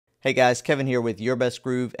Hey guys, Kevin here with Your Best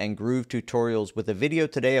Groove and Groove Tutorials with a video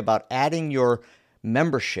today about adding your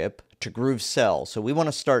membership to Groovesell. So we want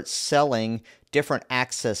to start selling different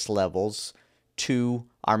access levels to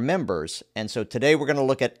our members. And so today we're going to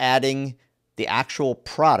look at adding the actual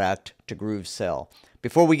product to Groovesell.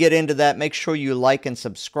 Before we get into that, make sure you like and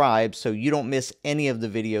subscribe so you don't miss any of the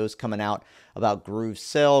videos coming out about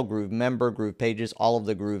Groovesell, groovemember, Groove Pages, all of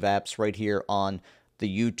the Groove apps right here on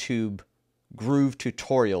the YouTube Groove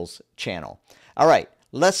Tutorials channel. All right,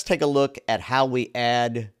 let's take a look at how we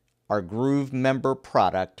add our groovemember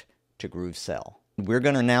product to Groovesell. We're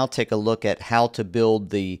going to now take a look at how to build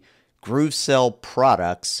the Groovesell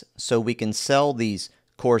products so we can sell these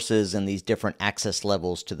courses and these different access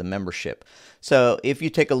levels to the membership. So if you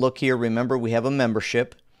take a look here, remember we have a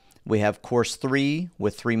membership. We have Course 3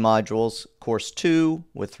 with 3 modules, Course 2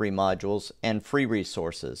 with 3 modules, and free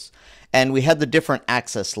resources. And we had the different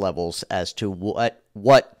access levels as to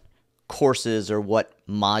what courses or what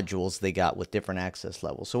modules they got with different access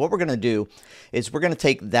levels. So what we're going to do is we're going to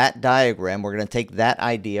take that diagram, we're going to take that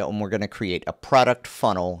idea, and we're going to create a product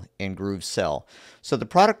funnel in Groovesell. So the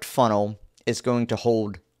product funnel is going to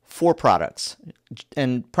hold 4 products,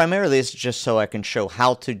 and primarily it's just so I can show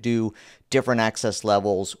how to do different access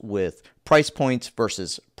levels with price points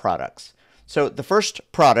versus products. So the first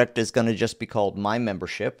product is going to just be called My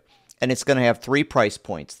Membership, and it's going to have 3 price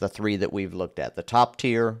points, the 3 that we've looked at, the top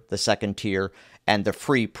tier, the second tier, and the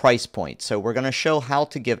free price point. So we're going to show how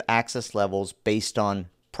to give access levels based on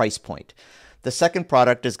price point. The second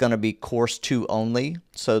product is going to be Course 2 only,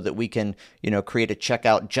 so that we can, create a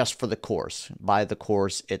checkout just for the course, buy the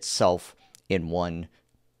course itself in one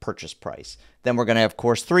purchase price. Then we're going to have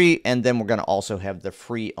Course 3, and then we're going to also have the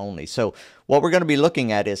free only. So what we're going to be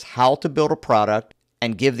looking at is how to build a product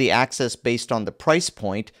and give the access based on the price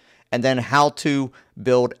point, and then how to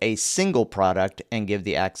build a single product and give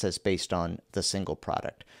the access based on the single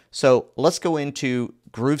product. So let's go into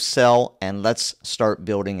Groovesell and let's start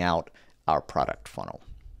building out our product funnel.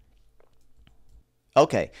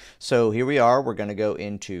 Okay, so here we are. We're going to go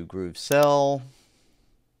into Groovesell,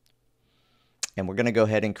 and we're going to go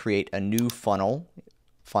ahead and create a new funnel,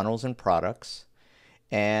 funnels and products,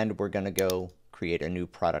 and we're going to go create a new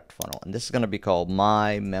product funnel. And this is going to be called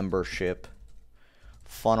My Membership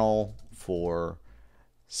Funnel for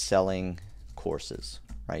Selling Courses,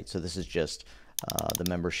 right? So this is just the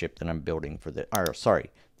membership that I'm building for the, or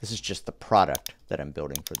sorry, this is just the product that I'm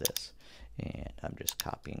building for this. And I'm just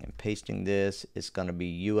copying and pasting this. It's going to be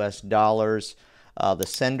US dollars. The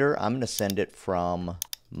sender, I'm going to send it from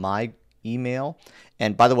my email.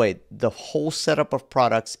 And by the way, the whole setup of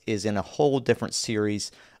products is in a whole different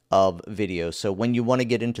series of videos. So when you want to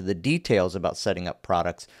get into the details about setting up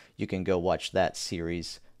products, you can go watch that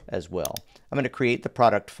series as well. I'm going to create the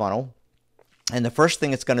product funnel. And the first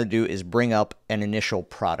thing it's going to do is bring up an initial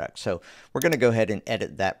product. So we're going to go ahead and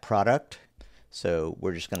edit that product. So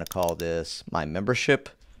we're just going to call this My Membership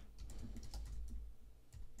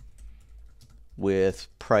with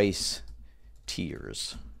price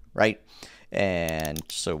tiers, right? And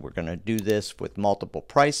so we're going to do this with multiple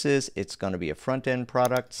prices. It's going to be a front-end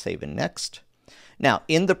product, save and next. Now,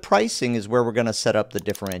 in the pricing is where we're going to set up the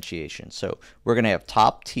differentiation. So we're going to have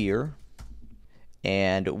top tier,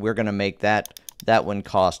 and we're going to make that one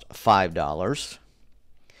cost $5.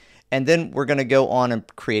 And then we're going to go on and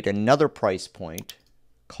create another price point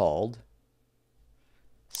called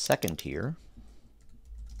second tier.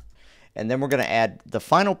 And then we're going to add the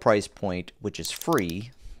final price point, which is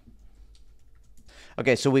free.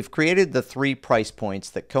 Okay, so we've created the 3 price points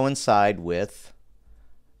that coincide with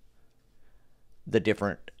the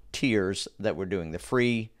different tiers that we're doing, the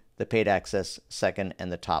free, the paid access, second, and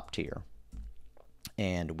the top tier.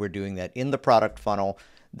 And we're doing that in the product funnel,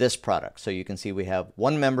 this product. So you can see we have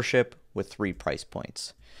 1 membership with 3 price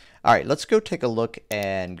points. All right, let's go take a look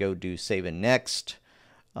and go do save and next.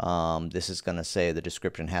 This is going to say the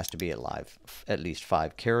description has to be at least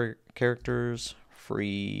 5 characters,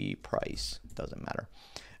 free price, doesn't matter.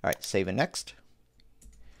 All right, save and next.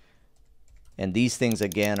 And these things,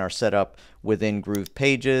 again, are set up within Groove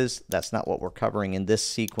Pages. That's not what we're covering in this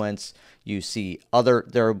sequence. You see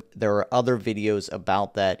there are other videos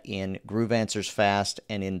about that in Groove Answers Fast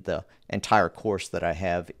and in the entire course that I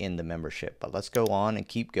have in the membership. But let's go on and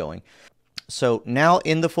keep going. So now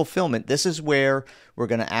in the fulfillment, this is where we're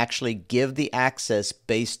going to actually give the access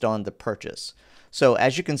based on the purchase. So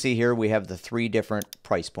as you can see here, we have the 3 different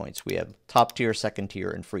price points. We have top tier, second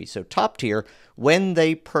tier, and free. So top tier, when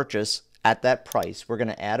they purchase at that price, we're going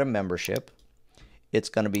to add a membership. It's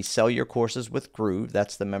going to be Sell Your Courses with Groove.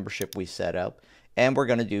 That's the membership we set up. And we're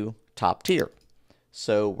going to do top tier.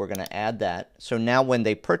 So we're going to add that. So now when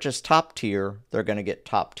they purchase top tier, they're going to get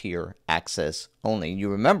top tier access only. You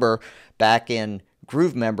remember back in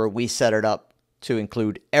Groovemember, we set it up to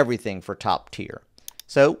include everything for top tier.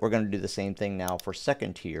 So we're going to do the same thing now for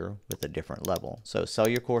second tier with a different level. So sell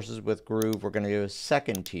your courses with Groove, we're going to do a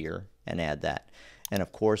second tier and add that. And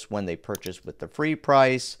of course, when they purchase with the free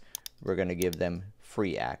price, we're going to give them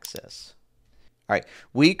free access. All right,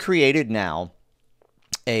 we created now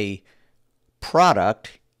a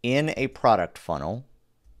product in a product funnel.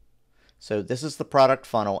 So this is the product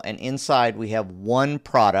funnel, and inside we have one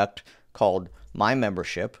product called My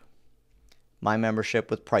Membership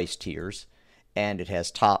with price tiers, and it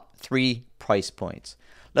has top 3 price points.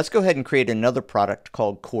 Let's go ahead and create another product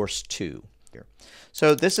called Course 2.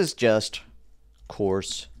 So this is just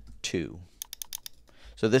Course 2.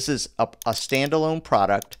 So this is a standalone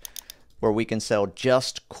product where we can sell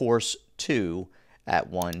just Course 2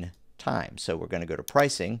 at one time. So we're going to go to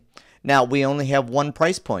pricing. Now we only have one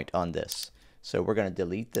price point on this. So we're going to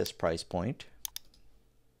delete this price point.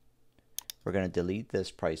 We're going to delete this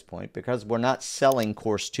price point because we're not selling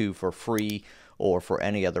Course 2 for free or for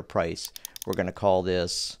any other price. We're going to call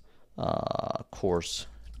this Course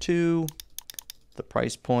 2, the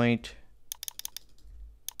price point.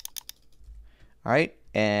 All right.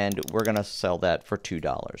 And we're going to sell that for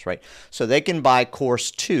 $2, right? So they can buy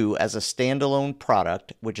Course 2 as a standalone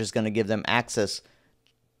product, which is going to give them access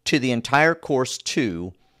to the entire Course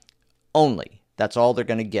 2 only. That's all they're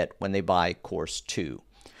going to get when they buy Course 2.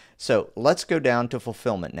 So let's go down to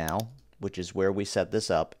fulfillment now, which is where we set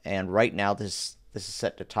this up. And right now this is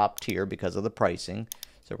set to top tier because of the pricing.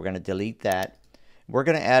 So we're going to delete that. We're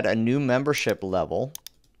going to add a new membership level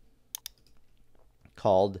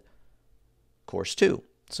called Course 2.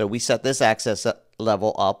 So we set this access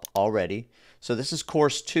level up already. So this is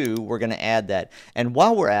Course 2. We're going to add that. And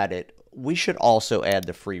while we're at it, we should also add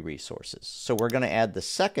the free resources. So we're going to add the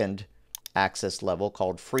second access level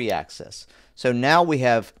called free access. So now we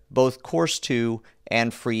have both Course 2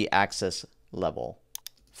 and free access level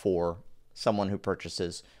for someone who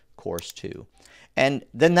purchases Course 2. And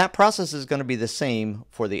then that process is going to be the same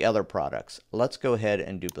for the other products. Let's go ahead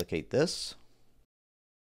and duplicate this.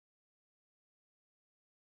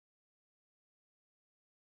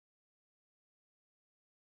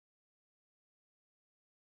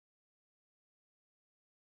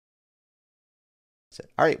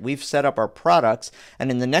 All right, we've set up our products, and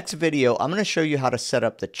in the next video, I'm going to show you how to set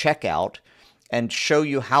up the checkout and show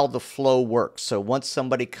you how the flow works. So once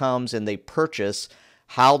somebody comes and they purchase,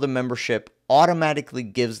 how the membership automatically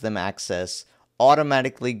gives them access,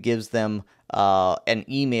 automatically gives them an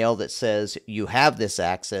email that says you have this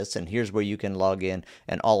access, and here's where you can log in,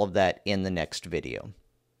 and all of that in the next video.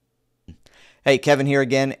 Hey, Kevin here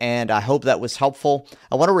again, and I hope that was helpful.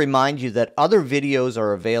 I want to remind you that other videos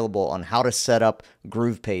are available on how to set up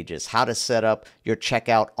Groove pages, how to set up your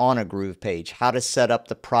checkout on a Groove page, how to set up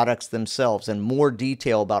the products themselves, and more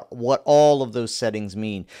detail about what all of those settings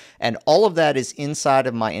mean. And all of that is inside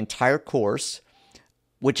of my entire course,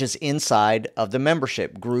 which is inside of the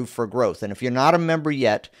membership, Groove for Growth. And if you're not a member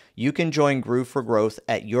yet, you can join Groove for Growth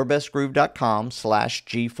at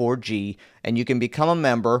yourbestgroove.com/G4G, and you can become a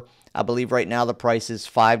member. I believe right now the price is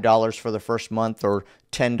 $5 for the first month or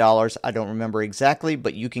 $10. I don't remember exactly,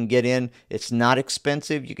 but you can get in. It's not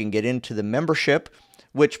expensive. You can get into the membership,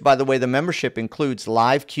 which, by the way, the membership includes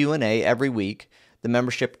live Q&A every week. The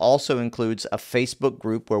membership also includes a Facebook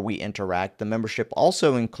group where we interact. The membership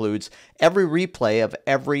also includes every replay of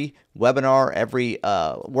every webinar, every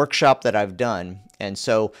workshop that I've done. And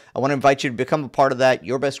so I want to invite you to become a part of that,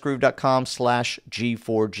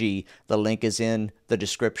 yourbestgroove.com/G4G. The link is in the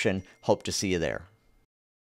description. Hope to see you there.